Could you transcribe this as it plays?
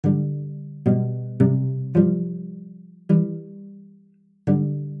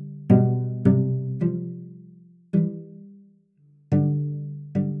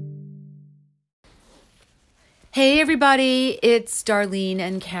Hey everybody, it's Darlene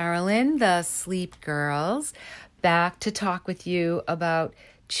and Carolyn, the Sleep Girls, back to talk with you about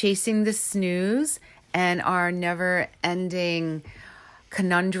chasing the snooze and our never-ending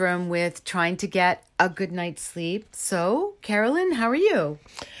conundrum with trying to get a good night's sleep. So, Carolyn, how are you?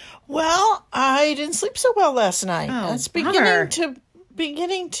 Well, I didn't sleep so well last night. Oh, It's bummer.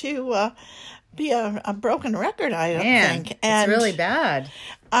 beginning to be a broken record, I Man, think. it's really bad.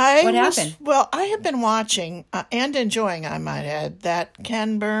 What happened? Well, I have been watching and enjoying, I might add, that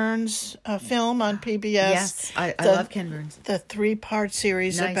Ken Burns film on PBS. Yes, I love Ken Burns. The 3-part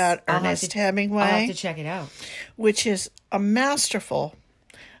series Nice. about I'll have Ernest to- Hemingway. I'll have to check it out. Which is a masterful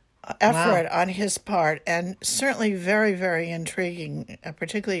effort on his part, and certainly very, very intriguing,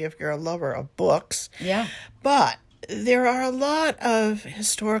 particularly if you're a lover of books. Yeah. But there are a lot of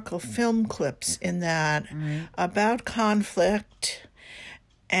historical film clips in that about conflict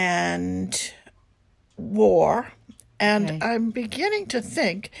and war. And Okay. I'm beginning to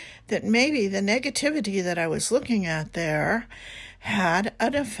think that maybe the negativity that I was looking at there had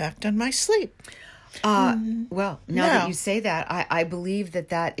an effect on my sleep. Well, now that No. you say that, I believe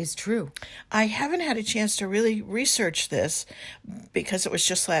that is true. I haven't had a chance to really research this because it was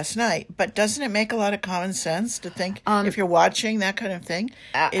just last night, but doesn't it make a lot of common sense to think if you're watching that kind of thing,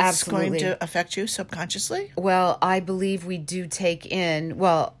 it's absolutely. going to affect you subconsciously? Well, I believe we do take in,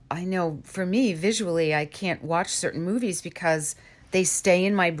 well, I know for me, visually, I can't watch certain movies because they stay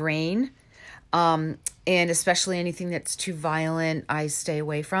in my brain. And especially anything that's too violent, I stay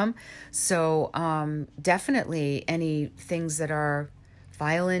away from. So definitely any things that are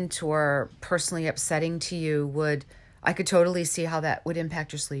violent or personally upsetting to you I could totally see how that would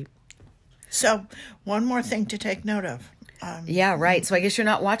impact your sleep. So, one more thing to take note of. Yeah, right. So I guess you're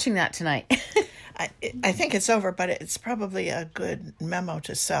not watching that tonight. I think it's over, but it's probably a good memo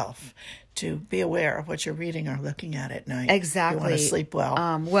to self to be aware of what you're reading or looking at night. Exactly. You want to sleep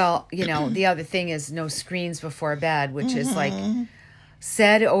well. Well, the other thing is no screens before bed, which is like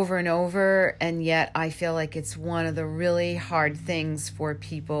said over and over. And yet I feel like it's one of the really hard things for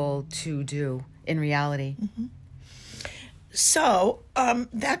people to do in reality. So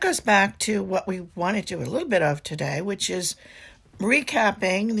that goes back to what we want to do a little bit of today, which is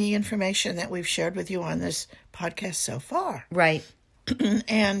recapping the information that we've shared with you on this podcast so far. Right.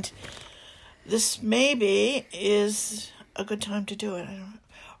 And this maybe is a good time to do it.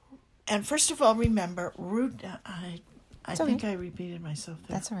 And first of all, remember, I think I repeated myself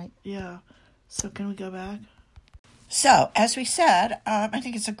there. That's all right. Yeah. So can we go back? So, as we said, I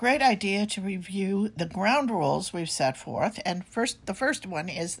think it's a great idea to review the ground rules we've set forth. And the first one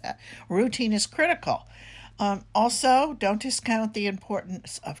is that routine is critical. Also, don't discount the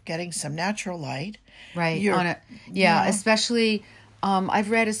importance of getting some natural light. Right. Especially,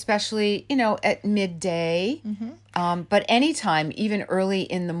 I've read especially, at midday, but anytime, even early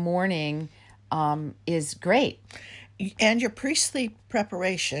in the morning, is great. And your pre-sleep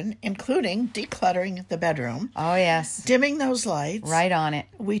preparation, including decluttering the bedroom. Oh, yes. Dimming those lights. Right on it.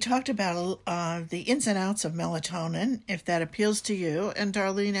 We talked about the ins and outs of melatonin, if that appeals to you. And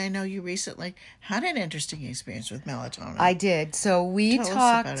Darlene, I know you recently had an interesting experience with melatonin. I did. So we Tell us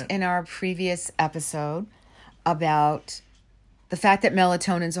about talked it. in our previous episode about the fact that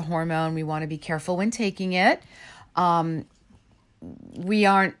melatonin's a hormone. We want to be careful when taking it. We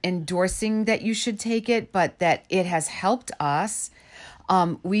aren't endorsing that you should take it, but that it has helped us.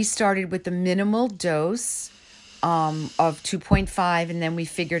 We started with the minimal dose of 2.5, and then we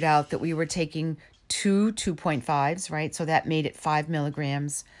figured out that we were taking 2.5s, right? So that made it 5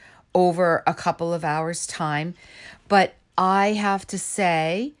 milligrams over a couple of hours' time. But I have to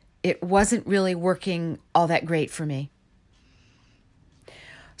say, it wasn't really working all that great for me.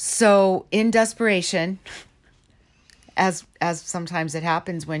 So in desperation, as sometimes it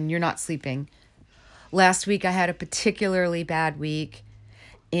happens when you're not sleeping. Last week I had a particularly bad week,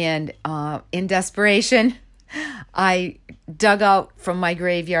 and in desperation, I dug out from my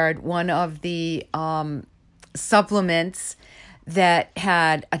graveyard one of the supplements that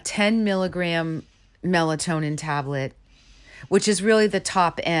had a 10 milligram melatonin tablet, which is really the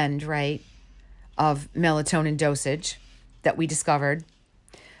top end, right, of melatonin dosage that we discovered,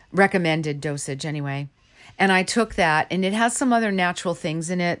 recommended dosage anyway. And I took that, and it has some other natural things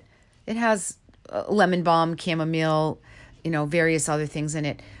in it. It has lemon balm, chamomile, various other things in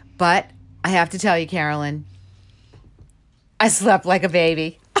it. But I have to tell you, Carolyn, I slept like a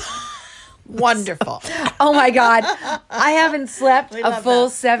baby. Wonderful. Oh, my God. I haven't slept We a love full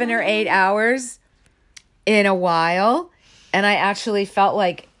that. 7 or 8 hours in a while. And I actually felt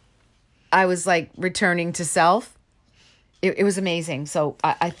like I was like returning to self. It was amazing. So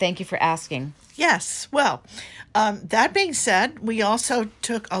I thank you for asking. Yes. Well, that being said, we also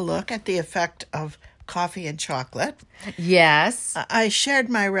took a look at the effect of coffee and chocolate. Yes. I shared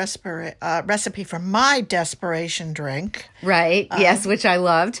my recipe for my desperation drink. Right. Yes, which I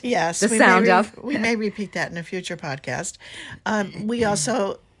loved. Yes. The sound of. We may repeat that in a future podcast. We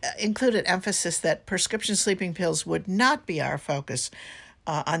also included emphasis that prescription sleeping pills would not be our focus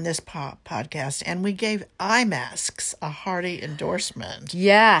on this podcast, and we gave eye masks a hearty endorsement.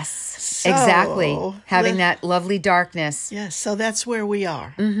 Yes, exactly. Having that lovely darkness. Yes, so that's where we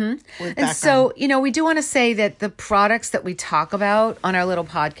are. Mm-hmm. And so, we do want to say that the products that we talk about on our little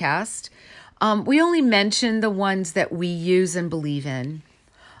podcast, we only mention the ones that we use and believe in.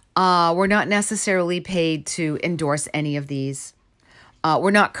 We're not necessarily paid to endorse any of these.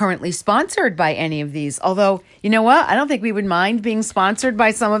 We're not currently sponsored by any of these. Although, you know what? I don't think we would mind being sponsored by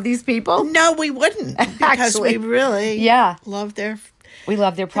some of these people. No, we wouldn't. Because Actually, we really love their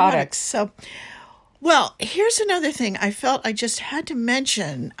products. So, well, here's another thing I felt I just had to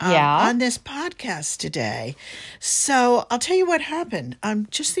mention on this podcast today. So I'll tell you what happened.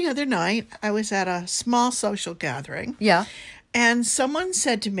 Just the other night, I was at a small social gathering. Yeah. And someone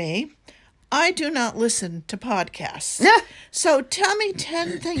said to me, I do not listen to podcasts. So tell me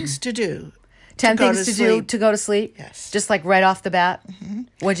 10 things to do. 10 things to do to go to sleep? Yes. Just like right off the bat? Mm-hmm.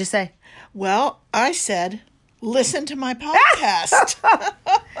 What'd you say? Well, I said, listen to my podcast.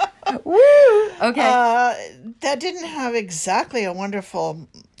 Woo! Okay. That didn't have exactly a wonderful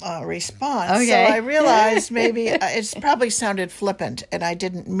response. Okay. So I realized maybe it's probably sounded flippant, and I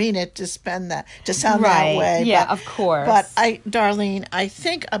didn't mean it to sound that way. Yeah, of course. But Darlene, I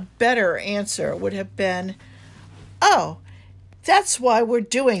think a better answer would have been, that's why we're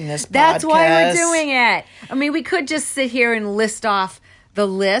doing this podcast. That's why we're doing it. I mean, we could just sit here and list off the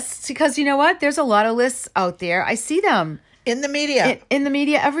lists, because you know what? There's a lot of lists out there. I see them. In the media. In the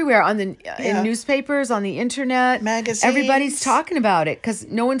media everywhere, in newspapers, on the internet. Magazines. Everybody's talking about it because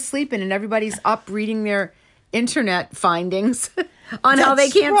no one's sleeping and everybody's up reading their internet findings on how they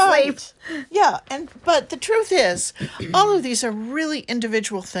can't sleep. Yeah, but the truth is, all of these are really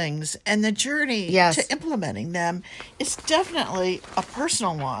individual things, and the journey to implementing them is definitely a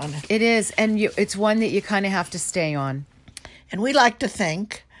personal one. It is, and it's one that you kind of have to stay on. And we like to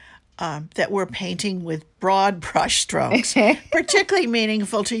think that we're painting with broad brush strokes, particularly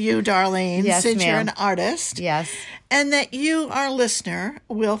meaningful to you, Darlene, since you're an artist. Yes. And that you, our listener,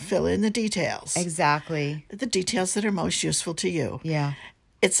 will fill in the details. Exactly. The details that are most useful to you. Yeah.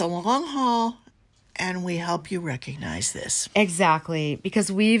 It's a long haul, and we help you recognize this. Exactly,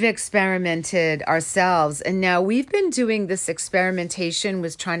 because we've experimented ourselves, and now we've been doing this experimentation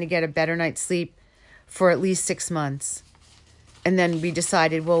with trying to get a better night's sleep for at least 6 months. And then we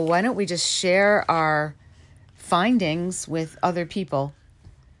decided, well, why don't we just share our findings with other people?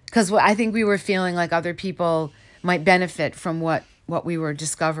 Because I think we were feeling like other people might benefit from what we were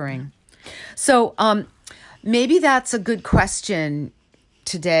discovering. So maybe that's a good question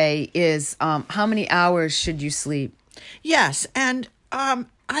today is how many hours should you sleep? Yes, and I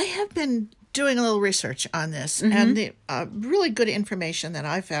have been doing a little research on this, and the really good information that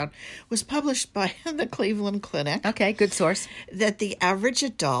I found was published by the Cleveland Clinic. Okay, good source. That the average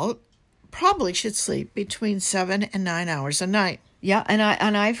adult probably should sleep between 7 and 9 hours a night. Yeah, and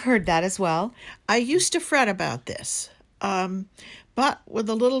I've heard that as well. I used to fret about this, but with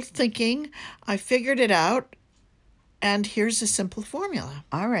a little thinking, I figured it out, and here's a simple formula.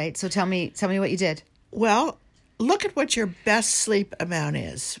 All right, so tell me what you did. Well, look at what your best sleep amount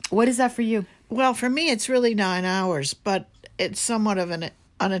is. What is that for you? Well, for me, it's really 9 hours, but it's somewhat of an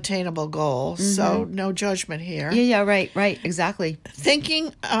unattainable goal, so no judgment here. Yeah, right, exactly.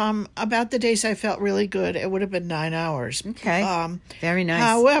 Thinking about the days I felt really good, it would have been 9 hours. Okay, very nice.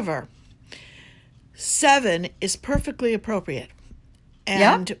 However, 7 is perfectly appropriate.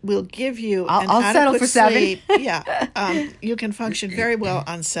 And will give you I'll settle for 7. Sleep. Yeah, you can function very well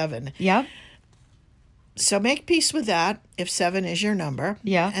on 7. Yep. So make peace with that if 7 is your number.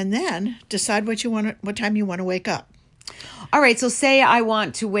 Yeah. And then decide what time you want to wake up. All right. So say I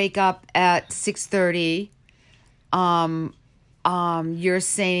want to wake up at 6:30. You're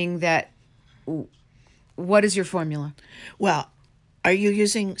saying that. What is your formula? Well, are you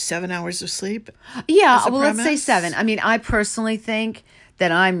using 7 hours of sleep? Yeah. Well, let's say 7. I mean, I personally think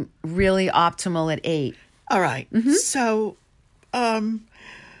that I'm really optimal at 8. All right. So,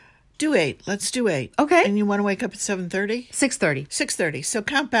 do 8. Let's do 8. Okay. And you want to wake up at 7:30? 6:30. 6:30. So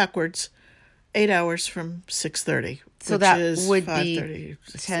count backwards 8 hours from 6:30. So that would be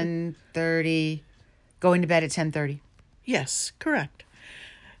 10:30, going to bed at 10:30. Yes, correct.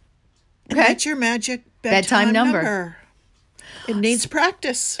 Okay. And that's your magic bedtime number. It needs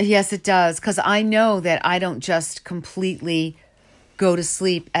practice. Yes, it does. Because I know that I don't just completely go to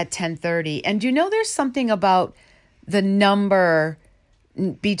sleep at 10:30. And there's something about the number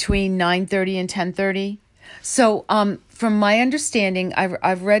between 9:30 and 10:30. So, from my understanding,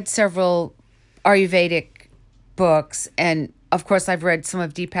 I've read several Ayurvedic books, and of course, I've read some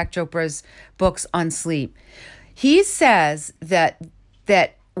of Deepak Chopra's books on sleep. He says that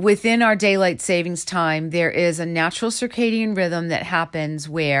within our daylight savings time, there is a natural circadian rhythm that happens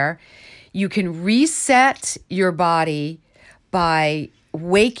where you can reset your body by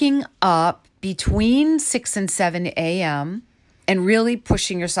waking up between 6 and 7 a.m. and really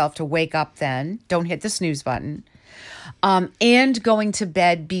pushing yourself to wake up then. Don't hit the snooze button. And going to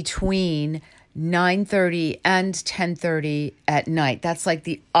bed between 9:30 and 10:30 at night. That's like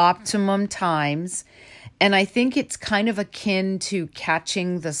the optimum times. And I think it's kind of akin to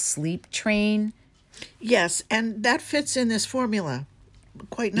catching the sleep train. Yes, and that fits in this formula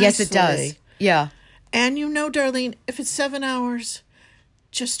quite nicely. Yes, it does. Yeah. And Darlene, if it's 7 hours,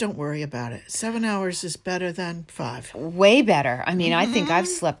 just don't worry about it. 7 hours is better than 5. Way better. I mean, I think I've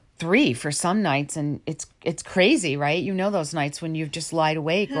slept 3 for some nights, and it's crazy, right? Those nights when you've just lied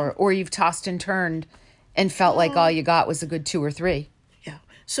awake or you've tossed and turned and felt like all you got was a good 2 or 3. Yeah.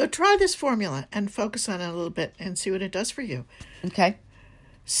 So try this formula and focus on it a little bit and see what it does for you. Okay.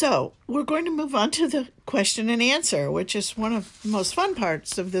 So we're going to move on to the question and answer, which is one of the most fun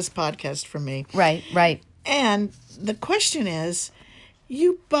parts of this podcast for me. Right. And the question is,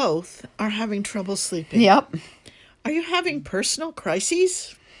 you both are having trouble sleeping. Yep. Are you having personal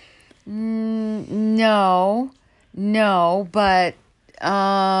crises? No, but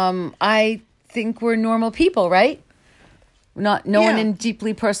I think we're normal people, right? No one in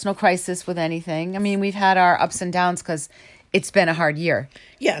deeply personal crisis with anything. I mean, we've had our ups and downs because it's been a hard year.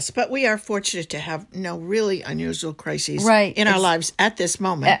 Yes, but we are fortunate to have no really unusual crises right. in our lives at this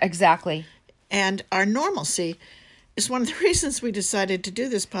moment. Exactly. And our normalcy is one of the reasons we decided to do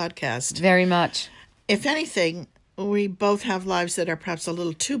this podcast. Very much. If anything, we both have lives that are perhaps a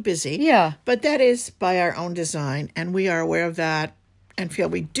little too busy. Yeah. But that is by our own design, and we are aware of that and feel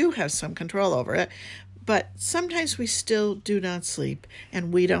we do have some control over it. But sometimes we still do not sleep,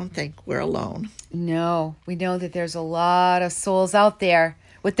 and we don't think we're alone. No, we know that there's a lot of souls out there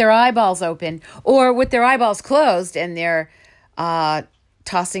with their eyeballs open or with their eyeballs closed, and they're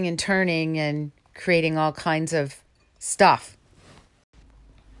tossing and turning and creating all kinds of stuff.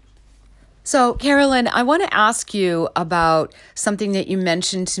 So, Carolyn, I want to ask you about something that you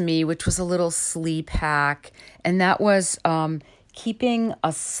mentioned to me, which was a little sleep hack, and that was keeping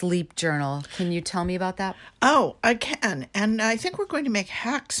a sleep journal. Can you tell me about that? Oh, I can. And I think we're going to make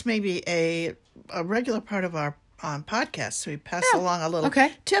hacks maybe a regular part of our podcast. So we pass along a little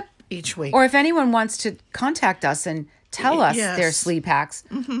tip each week. Or if anyone wants to contact us and tell us their sleep hacks,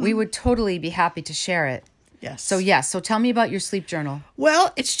 we would totally be happy to share it. Yes. So tell me about your sleep journal.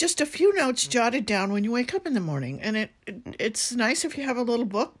 Well, it's just a few notes jotted down when you wake up in the morning. And it's nice if you have a little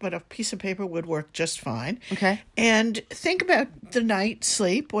book, but a piece of paper would work just fine. Okay. And think about the night's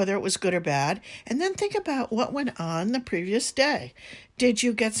sleep, whether it was good or bad. And then think about what went on the previous day. Did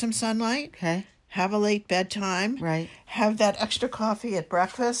you get some sunlight? Okay. Have a late bedtime. Right. Have that extra coffee at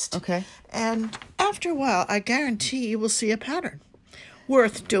breakfast. Okay. And after a while, I guarantee you will see a pattern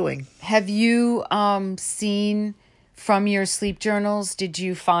worth doing. Have you seen from your sleep journals, did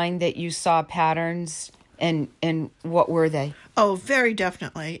you find that you saw patterns, and what were they? Oh, very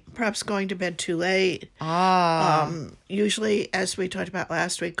definitely. Perhaps going to bed too late. Usually, as we talked about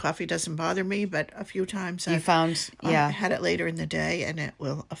last week, coffee doesn't bother me, but a few times I've had it later in the day and it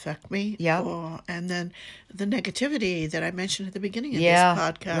will affect me. Yeah. And then the negativity that I mentioned at the beginning of this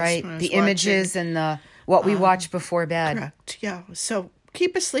podcast. Right. The images and what we watch before bed. Correct. Yeah. So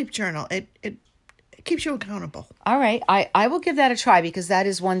keep a sleep journal. It keeps you accountable. All right. I will give that a try because that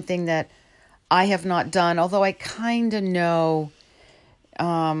is one thing that I have not done, although I kind of know,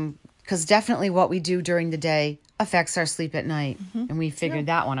 because definitely what we do during the day affects our sleep at night, and we figured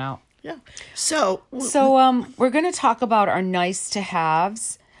that one out. Yeah. So we're going to talk about our nice to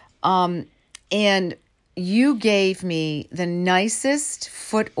haves, and you gave me the nicest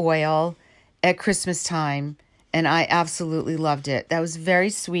foot oil at Christmas time, and I absolutely loved it. That was very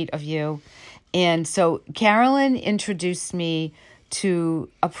sweet of you. And so Carolyn introduced me to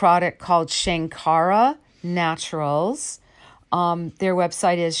a product called Shankara Naturals. Their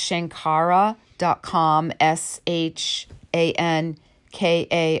website is shankara.com,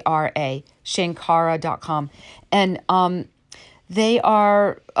 SHANKARA, shankara.com. And they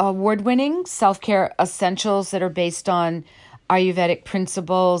are award-winning self-care essentials that are based on Ayurvedic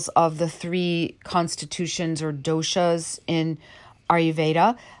principles of the 3 constitutions or doshas in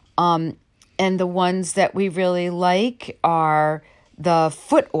Ayurveda. And the ones that we really like are the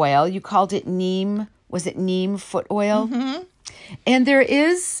foot oil. You called it neem. Was it neem foot oil? Mm-hmm. And there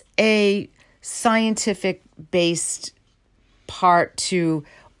is a scientific-based part to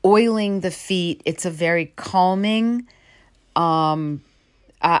oiling the feet. It's a very calming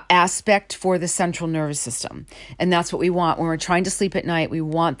aspect for the central nervous system. And that's what we want. When we're trying to sleep at night, we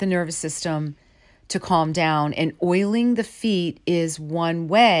want the nervous system to calm down. And oiling the feet is one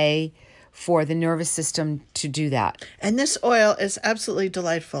way for the nervous system to do that. And this oil is absolutely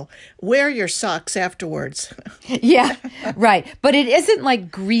delightful. Wear your socks afterwards. Yeah, right. But it isn't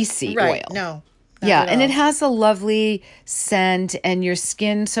like greasy Right, oil. no. Yeah, and it has a lovely scent, and your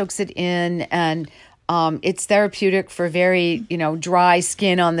skin soaks it in, and it's therapeutic for very, dry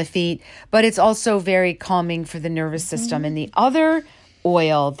skin on the feet, but it's also very calming for the nervous system. And the other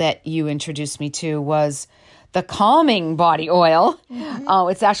oil that you introduced me to was the calming body oil.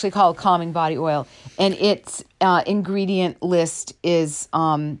 It's actually called calming body oil, and its ingredient list is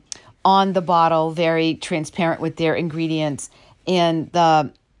on the bottle, very transparent with their ingredients, and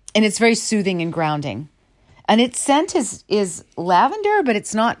it's very soothing and grounding. And its scent is lavender, but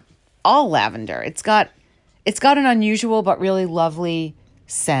it's not all lavender. It's got an unusual but really lovely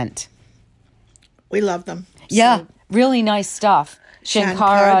scent. We love them. Yeah, really nice stuff.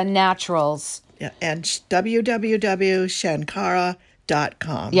 Shankara Naturals. Yeah, and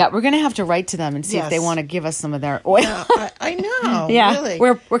www.shankara.com. Yeah, we're going to have to write to them and see if they want to give us some of their oil. Yeah, I know. Yeah, really.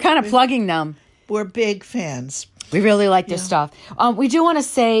 we're kind of plugging them. We're big fans. We really like their stuff. We do want to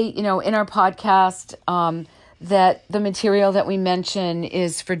say, in our podcast, that the material that we mention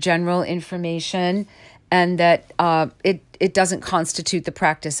is for general information, and that it doesn't constitute the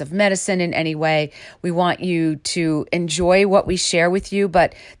practice of medicine in any way. We want you to enjoy what we share with you,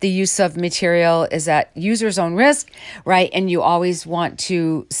 but the use of material is at user's own risk, right? And you always want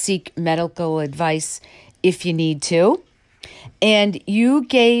to seek medical advice if you need to. And you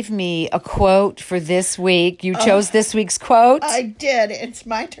gave me a quote for this week. You chose this week's quote. I did. It's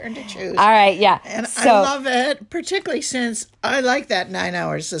my turn to choose. All right, yeah. And I love it, particularly since I like that 9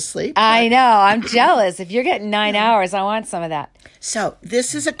 hours of sleep. I know. I'm jealous. If you're getting 9 hours, I want some of that. So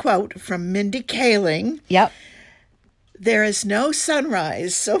this is a quote from Mindy Kaling. Yep. There is no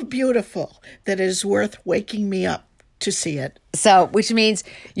sunrise so beautiful that it is worth waking me up to see it. So, which means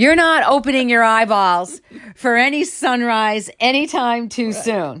you're not opening your eyeballs for any sunrise anytime too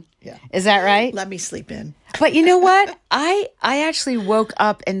soon. Yeah. Is that right? Let me sleep in. But you know what? I actually woke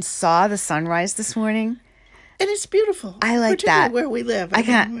up and saw the sunrise this morning. And it's beautiful. I like that. Where we live. I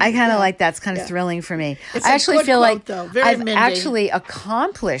kind of like that. It's kind of thrilling for me. It's I actually feel quote, like though. Very I've Mindy. actually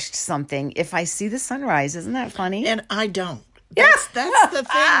accomplished something if I see the sunrise. Isn't that funny? And I don't. That's the thing.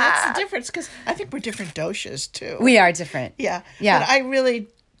 That's the difference, because I think we're different doshas, too. We are different. Yeah. Yeah. But I really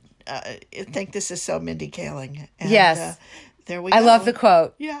think this is so Mindy Kaling. And, yes. There we go. I love the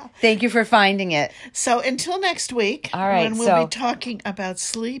quote. Yeah. Thank you for finding it. So until next week, all right, when we'll be talking about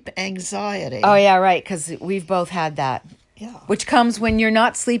sleep anxiety. Oh, yeah, right, because we've both had that. Yeah. Which comes when you're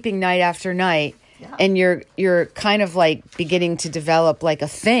not sleeping night after night, and you're kind of like beginning to develop like a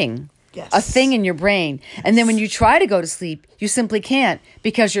thing. Yes. A thing in your brain. And then when you try to go to sleep, you simply can't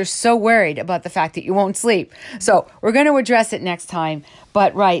because you're so worried about the fact that you won't sleep. So we're going to address it next time.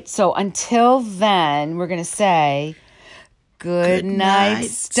 But right, so until then, we're going to say good night,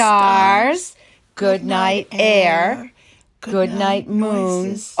 stars. Good night, air. Good night, moon.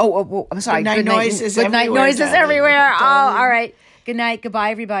 Noises. Oh, I'm sorry. Good night noises Good night everywhere, noises darling. everywhere. Oh, Darling. all right. Good night.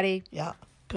 Goodbye, everybody. Yeah.